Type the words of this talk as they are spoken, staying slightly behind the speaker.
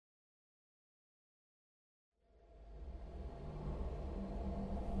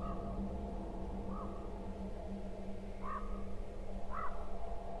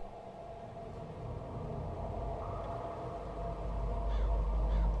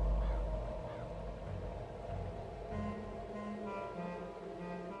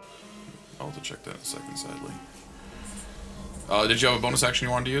I'll have to check that in a second, sadly. Did you have a bonus action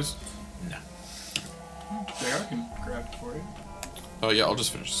you wanted to use? No. JR can grab it for you. Oh, yeah, I'll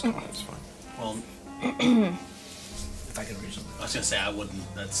just finish this one. It's fine. Well, If I can reach something. I was gonna say I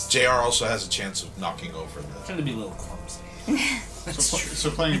wouldn't. That's JR also has a chance of knocking over the... Tend to be a little clumsy. So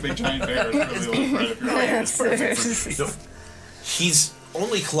playing a big giant bear is really a threat if you're He's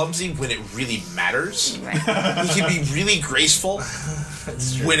only clumsy when it really matters. Right. He can be really graceful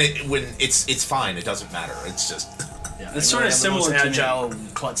when it's fine. It doesn't matter. It's just... Yeah, It's sort of similar to me. agile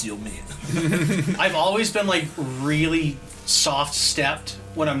klutz you'll meet. I've always been like really soft-stepped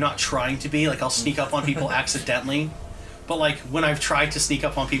when I'm not trying to be. Like I'll sneak up on people accidentally, but like when I've tried to sneak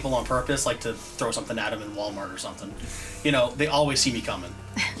up on people on purpose, like to throw something at them in Walmart or something, you know, they always see me coming.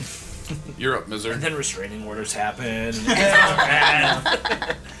 You're up, Miser. And then restraining orders happen.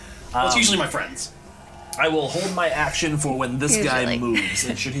 Well, it's usually my friends. I will hold my action for when this guy Usually. moves,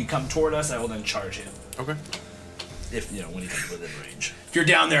 and should he come toward us, I will then charge him. Okay. If, when he comes within range. If you're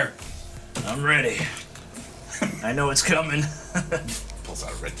down there, I'm ready. I know it's coming. Pulls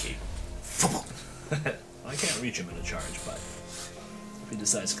out a red cape. I can't reach him in a charge, but if he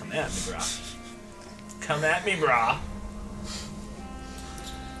decides to come at me, brah. Come at me, brah.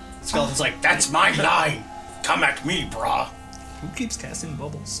 Skeleton's like, that's my line. Come at me, brah. Who keeps casting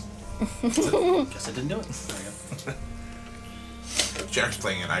bubbles? Guess I didn't do it. There we go. JR's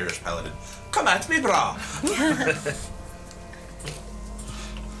playing an Irish paladin. Come at me, brah!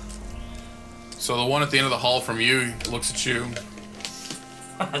 So the one at the end of the hall from you looks at you,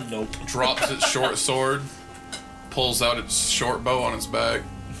 Nope. drops its short sword, pulls out its short bow on its back.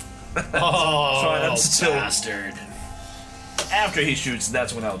 Oh, Sorry, I'm still- bastard. After he shoots,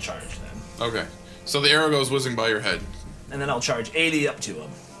 that's when I'll charge then. Okay. So the arrow goes whizzing by your head. And then I'll charge 80 up to him.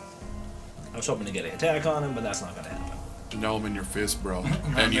 I was hoping to get an attack on him, but that's not going to happen. Nail him in your fist, bro.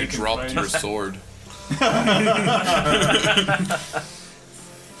 And you making dropped fun. your sword.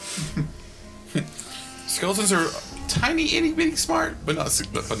 Skeletons are tiny, itty bitty smart, but not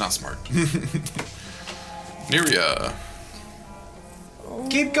smart. Neria.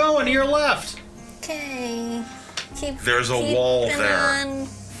 Keep going to your left. Okay. There's a wall keeping there. on.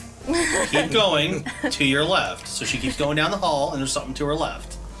 Keep going to your left. So she keeps going down the hall, and there's something to her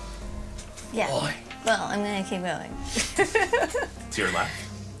left. Yeah. Boy. Well, I'm gonna keep going. To your left.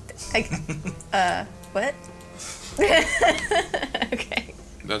 What? Okay.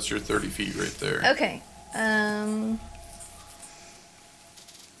 That's your 30 feet right there. Okay.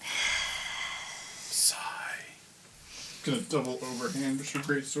 Sigh. gonna double overhand with your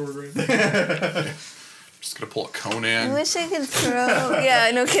great sword right there. Just gonna pull a I Conan. wish I could throw.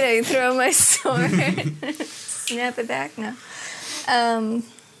 Yeah, no kidding. Throw my sword. Snap it back. No.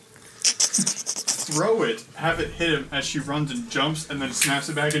 Throw it, have it hit him as she runs and jumps, and then snaps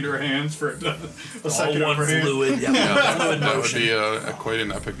it back into her hands for a second All one overhand. fluid. Yeah, fluid That would motion. be quite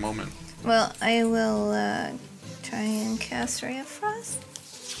an epic moment. Well, I will try and cast Ray of Frost.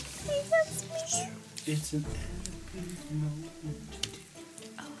 Yes, me. It's an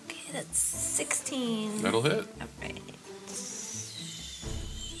Okay, that's 16. That'll hit. Alright.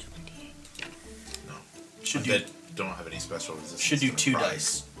 should Undead do don't have any special resistance. should do to 2 fire.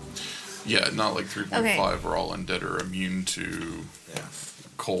 dice. Yeah, not like 3.5 Okay. where all undead are immune to Yeah.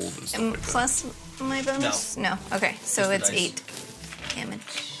 cold and stuff And like that. plus my bonus? No. Okay, so Just it's the dice. 8 damage.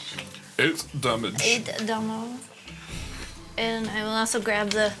 8 damage. 8 damage. And I will also grab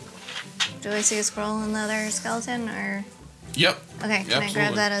the. Do I see a scroll on the other skeleton? Or. Yep. Okay, can I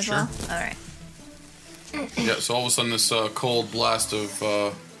grab Absolutely, that as sure. well? Alright. Yeah, so all of a sudden this cold blast of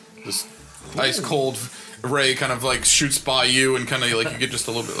this ice cold ray kind of like shoots by you and kind of like you get just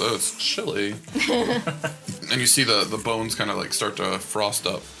a little bit, oh, it's chilly. And you see the bones kind of like start to frost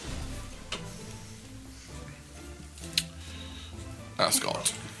up.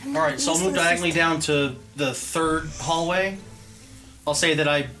 Ascot. All right, so I'll move diagonally down to the 3rd hallway. I'll say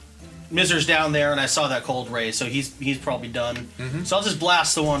that Miser's down there, and I saw that cold ray, so he's probably done. So I'll just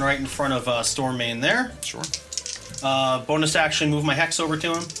blast the one right in front of Stormane there. Sure. Bonus action, move my hex over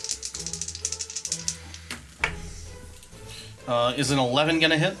to him. Is an 11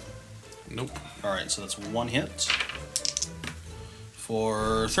 gonna hit? Nope. All right, so that's 1 hit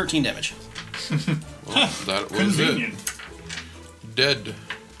for 13 damage. Well, that was Convenient. it. Dead.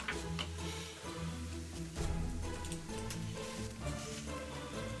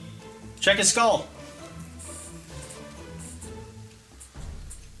 Check his skull.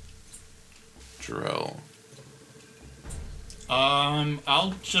 Jarrell.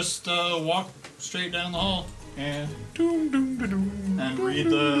 I'll just walk straight down the hall and read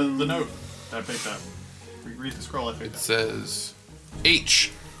the note that I picked up. Read the scroll I picked It up. says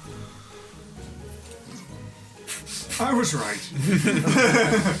H. I was right.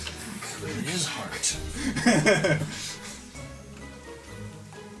 It is heart.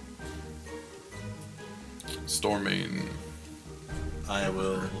 Storming. I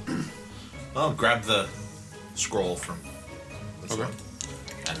will. Well, grab the scroll from this Okay. one,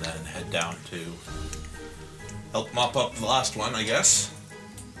 and then head down to help mop up the last one, I guess.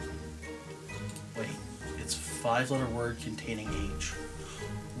 Wait, it's a 5-letter word containing H.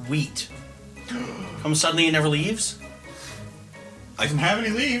 Wheat. Comes suddenly and never leaves? Doesn't have any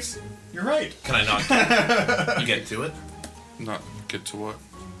leaves. You're right. Can I not get to it? Not get to what?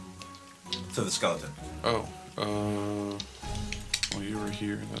 To the skeleton. Oh, well, you were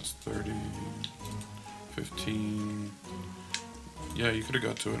here. That's 30, 15. Yeah, you could have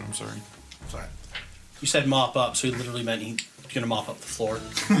got to it. I'm sorry. Sorry. You said mop up, so he literally meant he's gonna mop up the floor.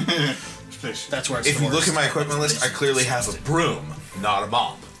 That's where it's If the you look worst. at my equipment list, I clearly have a broom, not a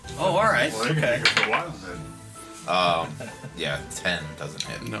mop. Oh, alright. Well, they've been Okay. here for a while then. Yeah, 10 doesn't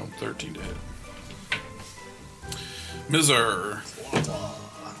hit. No, 13 to hit. Miser.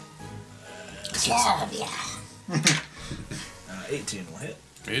 18 will hit.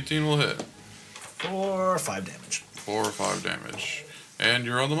 18 will hit. For 5 damage. 4 or 5 damage. And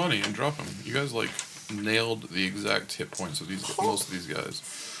you're on the money and drop him. You guys, like, nailed the exact hit points of most of these guys.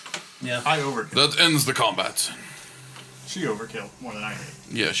 Yeah. I overkilled. That ends the combat. She overkilled more than I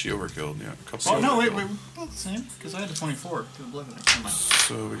did. Yeah, she overkilled. Yeah, a couple Oh, no, wait, overkilled. we're both the same. Because I had a 24. Good luck with it. Never mind.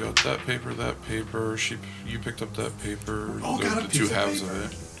 So we got that paper, that paper. You picked up that paper. Oh, got a the piece two of halves paper.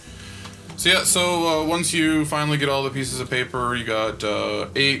 of it. So yeah, so once you finally get all the pieces of paper, you got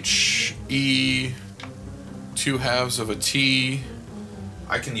H, E, 2 halves of a T,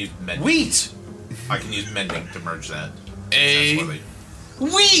 I can use mending. Wheat! I can use mending to merge that. A, That's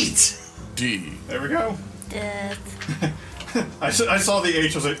what Wheat! D. There we go. Death. I saw the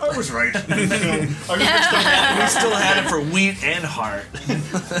H. I was like, I was right. I was We still had it for wheat and heart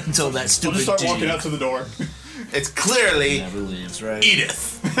until that I'll stupid just start D walking out to the door. It's clearly never leaves, right?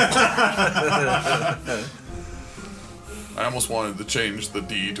 Edith. I almost wanted to change the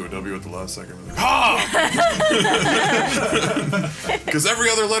D to a W at the last second. Like, ha! Because every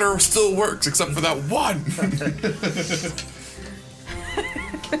other letter still works except for that one.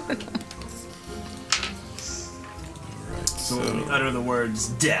 Alright, So when we so utter the words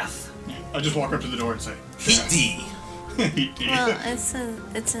death. I just walk up to the door and say, Heat D. Well, it's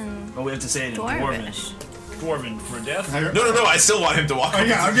in Oh, we have to say it in Dwarven. Dwarvish. Dwarven for death. No, I still want him to walk Oh up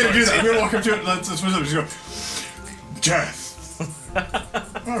yeah, to I'm the gonna door do that. and I'm say, gonna walk up to it and let's just go, Death.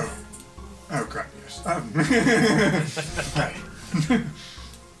 Oh crap, yes. Hi.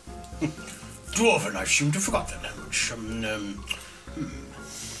 Dwarven, I seem to have forgotten that.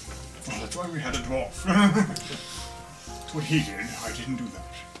 Well, that's why we had a dwarf. That's what he did. I didn't do that.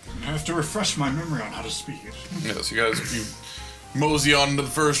 I have to refresh my memory on how to speak it. yeah, so you guys, you mosey on into the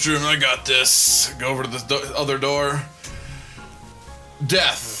first room. I got this. Go over to this other door.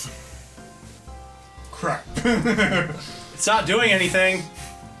 Death. Crap. It's not doing anything.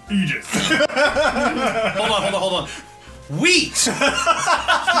 Edith. Hold on. Wheat!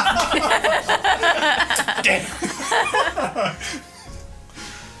 Damn.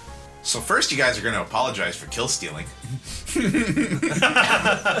 So first, you guys are going to apologize for kill stealing.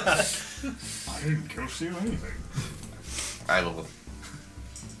 I didn't kill steal anything. I will.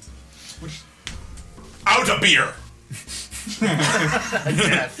 Which, Out a beer.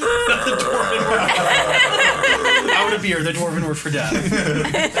 Out of beer, the Dwarven word for death.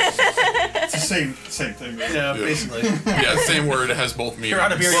 it's the same thing. Though. Yeah, basically. Yeah, same word. It has both meanings. You're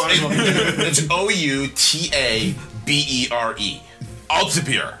out of beer, you Well, might as well be dead. it's OUTABERE.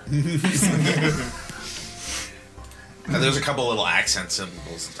 Altabeer. And there's a couple little accent symbols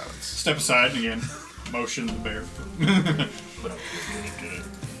and stuff. Step aside and again. Motion the bear.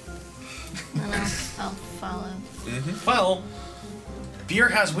 No, I'll follow. Well, beer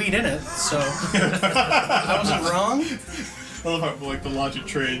has wheat in it, so. I wasn't wrong. I love how like the logic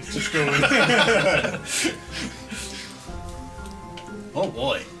trades just go in. Oh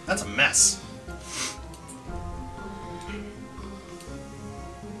boy, that's a mess.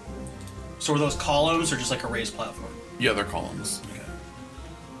 So are those columns or just like a raised platform? Yeah, they're columns.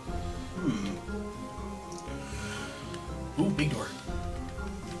 Ooh, big door.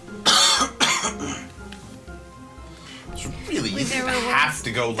 It's really Wait, easy there to were have words-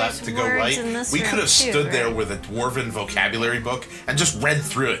 to go left there's to go words right. in this We could room have too, stood there right? with a dwarven vocabulary book and just read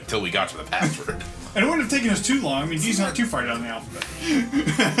through it until we got to the password. And it wouldn't have taken us too long. I mean, he's not too far down the alphabet.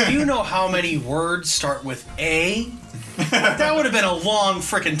 Do you know how many words start with A? That would have been a long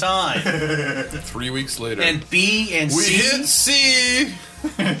frickin' time. 3 weeks later. And B and we C. hit C!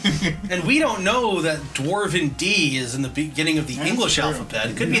 And we don't know that Dwarven D is in the beginning of the That's English true.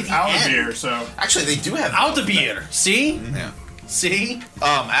 alphabet. It could be at the end. Alvear, so Actually, they do have Aldebeer. See? Yeah. See?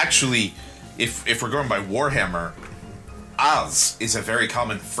 Actually, if we're going by Warhammer, Az is a very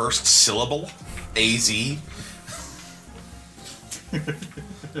common first syllable. Az.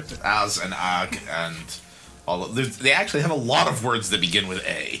 Az and Ag and all of, they actually have a lot of words that begin with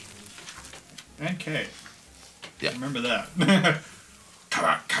A. and K. Yeah. Remember that.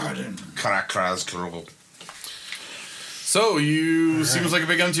 Karadin. Karakraz, Karol. So, you seems like a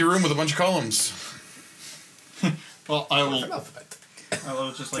big empty room with a bunch of columns. Well, I will Alphabet.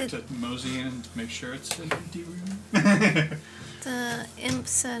 just like to mosey in and make sure it's an empty room. The imp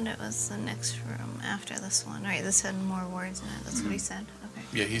said it was the next room after this one. Right, this had more words in it. That's what he said. Okay.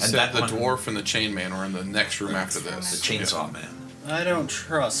 Yeah, he And said that the one- dwarf and the chain man were in the next room after room this. The Chainsaw Man. I don't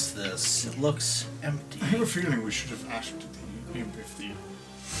trust this. It looks I empty. have a feeling we should have asked the imp if the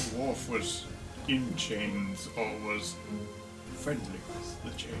dwarf was in chains or was friendly with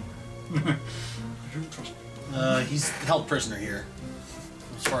the chain. I don't trust He's held prisoner here,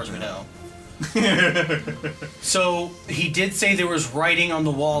 as far as we know. So he did say there was writing on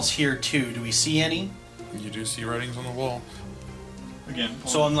the walls here too. Do we see any? You do see writings on the wall. again.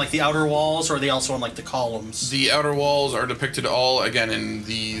 So on like the outer walls, or are they also on like the columns? The outer walls are depicted all, again, in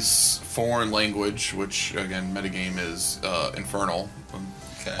these foreign language, which, again, metagame is Infernal.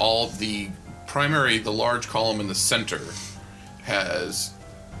 Okay. All the large column in the center has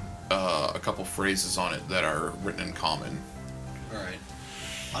a couple phrases on it that are written in common. All right.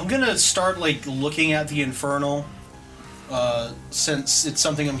 I'm gonna start like looking at the Infernal. Since it's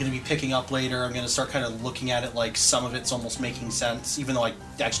something I'm going to be picking up later, I'm going to start kind of looking at it like some of it's almost making sense, even though I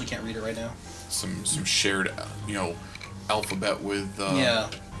actually can't read it right now. Some shared, alphabet with. Yeah.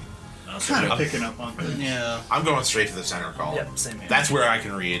 Kind of picking up on things. Yeah. I'm going straight to the center column. Yep, same here. That's where I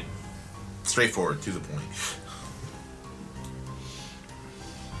can read. Straightforward, to the point.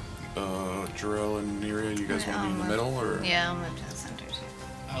 Jarrell and Neria, you guys want to be in the middle, or? Yeah, I'll move to the center too.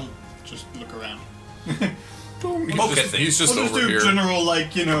 I'll just look around. He's just We'll just over do here. general,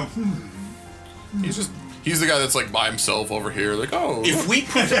 He's the guy that's like by himself over here, like, oh, If we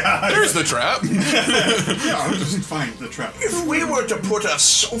put there's the trap. yeah, I'll just find the trap. if we were to put a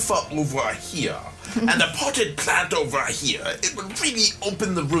sofa over here and a potted plant over here, it would really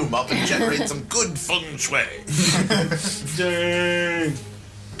open the room up and generate some good feng shui. Dang.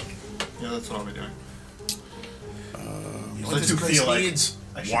 Yeah, that's what I'll be doing. What I this do place feel like needs?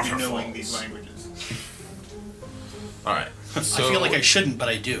 I should be knowing these languages. All right. So, I feel like I shouldn't, but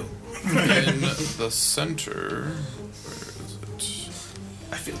I do. in the center, where is it?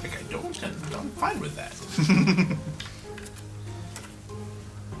 I feel like I don't, and I'm fine with that.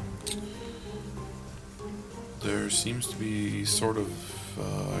 There seems to be sort of,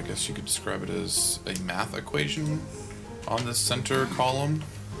 I guess you could describe it as a math equation on this center column.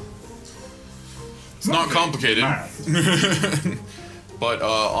 It's not complicated, but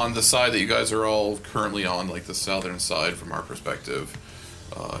on the side that you guys are all currently on, like the southern side from our perspective,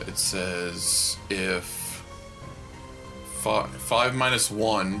 it says if 5 minus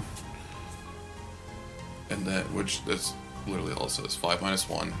 1, and then, which that's literally all it says, 5 minus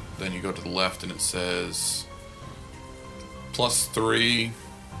 1, then you go to the left and it says plus 3.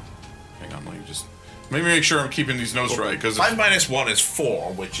 Hang on, let me just maybe make sure I'm keeping these notes right, because 5 minus 1 is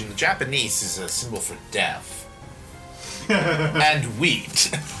 4, which in Japanese is a symbol for death. And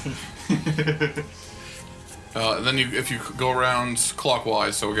wheat. and then if you go around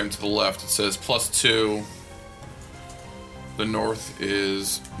clockwise, so again to the left, it says plus 2. The north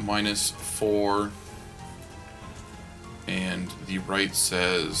is minus 4, and the right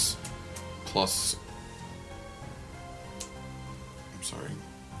says plus. I'm sorry,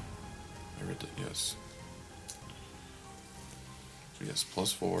 I read that. Yes. So yes,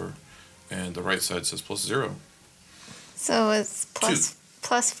 plus 4, and the right side says plus 0. So it's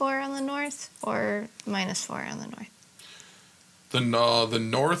plus 4 on the north or minus 4 on the north? The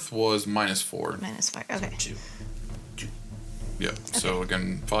north was minus 4. Minus 4. Okay. 2. Yeah. So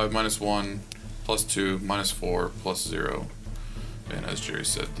again, 5 minus 1, plus 2, minus 4, plus 0. And as Jerry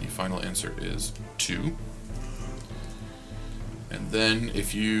said, the final answer is 2. And then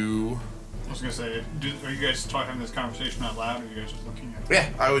if you... I was gonna say, are you guys having this conversation out loud, or are you guys just looking at it? Yeah,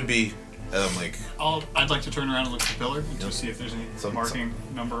 I would be like. I'd like to turn around and look at the pillar and to see if there's any Some- marking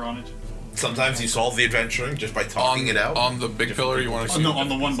number on it. Sometimes you solve the adventuring just by talking it out. On the big pillar, you want to Oh, see... no, on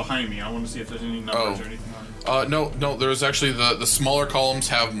the one behind me. I want to see if there's any numbers Oh. or anything on it. No, there's actually the smaller columns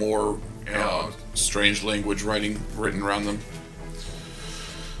have more strange language written around them.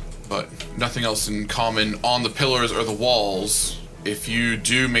 But nothing else in common on the pillars or the walls. If you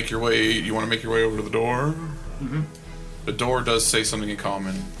do make your way, you want to make your way over to the door? Mm-hmm. The door does say something in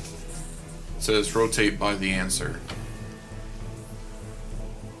common. It says, rotate by the answer.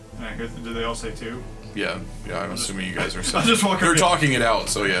 Did they all say 2? Yeah, I'm assuming you guys are I'll just walk You're over. talking it out,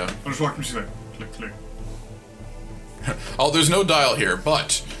 so yeah. I'll just walk and she's like, click, click. Oh, there's no dial here,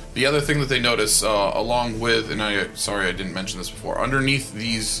 but the other thing that they notice, along with, and sorry I didn't mention this before, underneath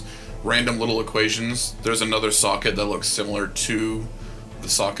these random little equations, there's another socket that looks similar to the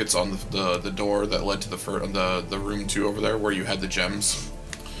sockets on the door that led to the room 2 over there, where you had the gems.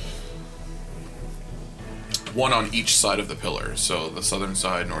 One on each side of the pillar, so the southern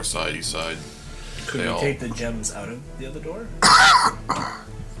side, north side, east side. Could They we all- take the gems out of the other door?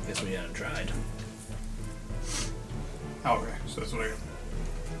 Guess we haven't tried. Oh, okay, so that's what I got.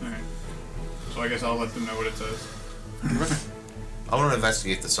 Alright. So I guess I'll let them know what it says. I want to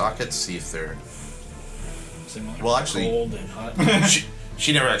investigate the sockets, see if they're. Similar. Well, actually- cold and hot.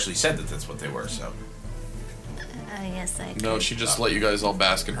 She never actually said that that's what they were, so. Yes, I No, she just let you guys all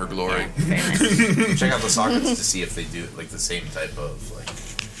bask in her glory. Check out the sockets to see if they do like the same type of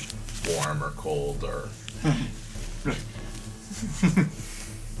like warm or cold or.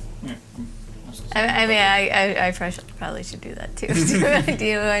 I mean, I probably should do that too.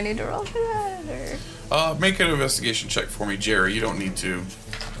 Do I need to roll for that? Or? Make an investigation check for me, Jerry. You don't need to,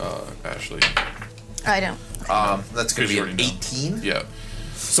 Ashley. I don't. That's going to be You an already know. 18. Yeah.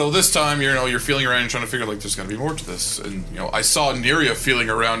 So this time, you're feeling around and trying to figure like there's got to be more to this, and I saw Neria feeling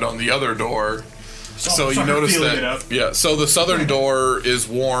around on the other door. So you Sorry, notice feeling that, it up. yeah. So the southern door is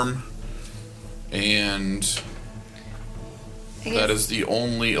warm, and that is the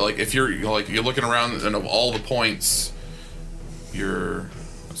only if you're you're looking around and of all the points,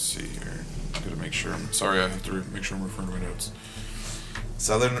 let's see here. I'm gonna make sure. I'm sorry. I have to make sure I'm referring to my notes.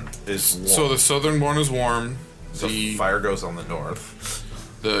 Southern is warm. So the southern one is warm. So The fire goes on the north.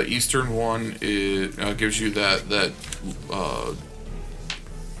 The eastern one gives you that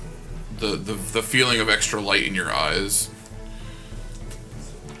the feeling of extra light in your eyes.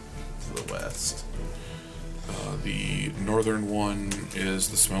 To the west. The northern one is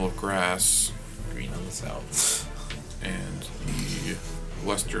the smell of grass, Green on the south. and the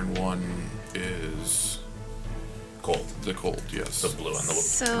western one is Cold. the cold. Yes. The blue on the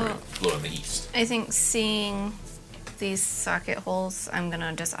So blue on the east. I think seeing these socket holes, I'm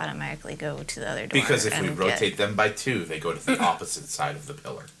gonna just automatically go to the other door. Because if we and rotate them by 2, they go to the opposite side of the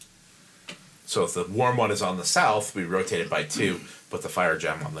pillar. So if the warm one is on the south, we rotate it by 2, put the fire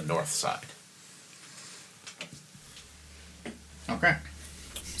gem on the north side. Okay.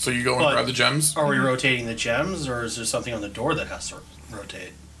 So you go and But- grab the gems. Are we rotating the gems, or is there something on the door that has to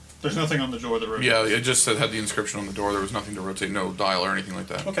rotate? There's nothing on the door that rotates. Yeah, it just had the inscription on the door. There was nothing to rotate, no dial or anything like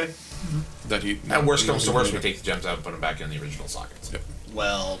that. Okay. That he. And worst comes to worst, we nothing take the gems out and put them back in the original sockets. Yep.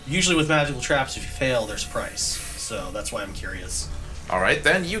 Well, usually with magical traps, if you fail, there's a price. So that's why I'm curious. Alright,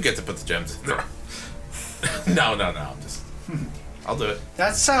 then you get to put the gems in there. No, I'm just. I'll do it.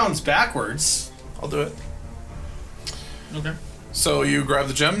 That sounds backwards. I'll do it. Okay. So you grab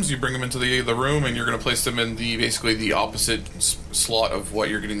the gems, you bring them into the room, and you're going to place them in basically the opposite slot of what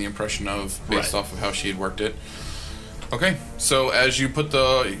you're getting the impression of based Right. off of how she had worked it. Okay, so as you put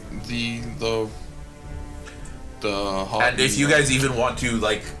the hot And if you guys even want to,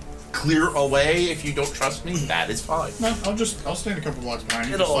 like, clear away if you don't trust me, that is fine. No, I'll stand a couple blocks behind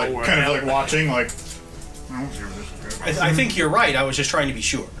you, It'll just like all work kind of out. like watching, like. I don't see where this is going. I think you're right. I was just trying to be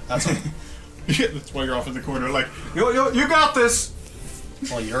sure. That's all. Yeah, that's why you're off in the corner, like, yo, you got this.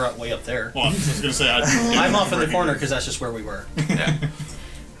 Well, you're way up there. Well, I was gonna say I'm off in the corner because that's just where we were. Yeah.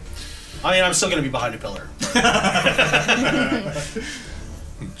 I mean, I'm still going to be behind a pillar.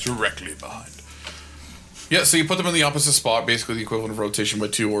 directly behind. Yeah, so you put them in the opposite spot, basically the equivalent of rotation by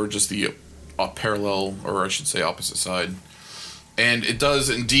 2, or just the parallel, or I should say opposite side. And it does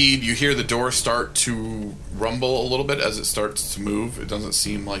indeed, you hear the door start to rumble a little bit as it starts to move. It doesn't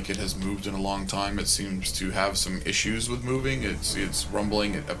seem like it has moved in a long time. It seems to have some issues with moving. It's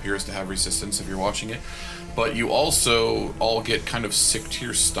rumbling. It appears to have resistance if you're watching it. But you also all get kind of sick to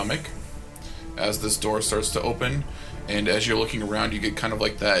your stomach as this door starts to open. And as you're looking around, you get kind of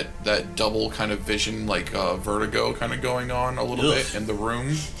like that double kind of vision, like vertigo kind of going on a little bit in the room.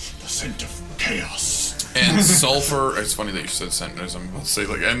 The scent of chaos. And sulfur, it's funny that you said scent, as I'm about to say,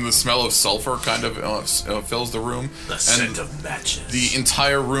 and the smell of sulfur kind of fills the room. The scent of matches. The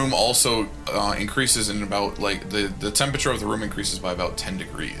entire room also increases in about, the temperature of the room increases by about 10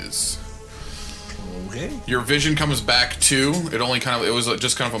 degrees. Okay. Your vision comes back too. It was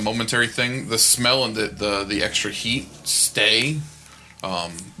just kind of a momentary thing. The smell and the extra heat stay,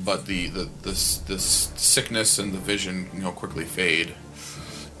 but the sickness and the vision quickly fade.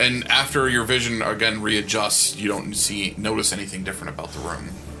 And after your vision again readjusts, you don't notice anything different about the room.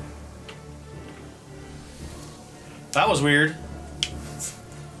 That was weird.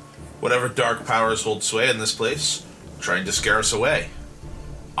 Whatever dark powers hold sway in this place, trying to scare us away.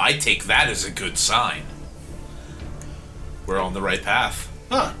 I take that as a good sign. We're on the right path.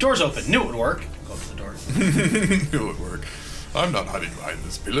 Ah, door's open. Knew it would work. Go up to the door. It would work. I'm not hiding behind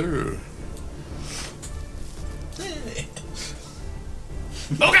this pillar.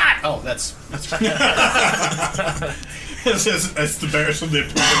 Oh God! Oh, that's It's the bears from the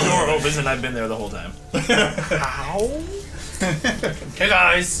The door opens and I've been there the whole time. Ow. Hey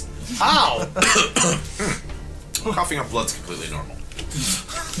guys. Ow. Coughing up blood's completely normal.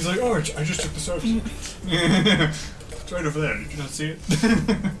 He's like, oh, I just took the service. It's right over there. Did you not see it?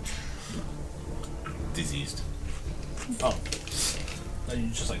 Diseased. Oh. No, you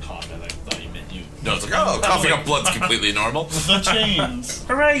just like coughed. I thought you meant you. No, it's like, oh, coughing up blood's completely normal. The chains.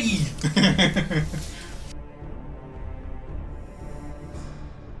 Hooray!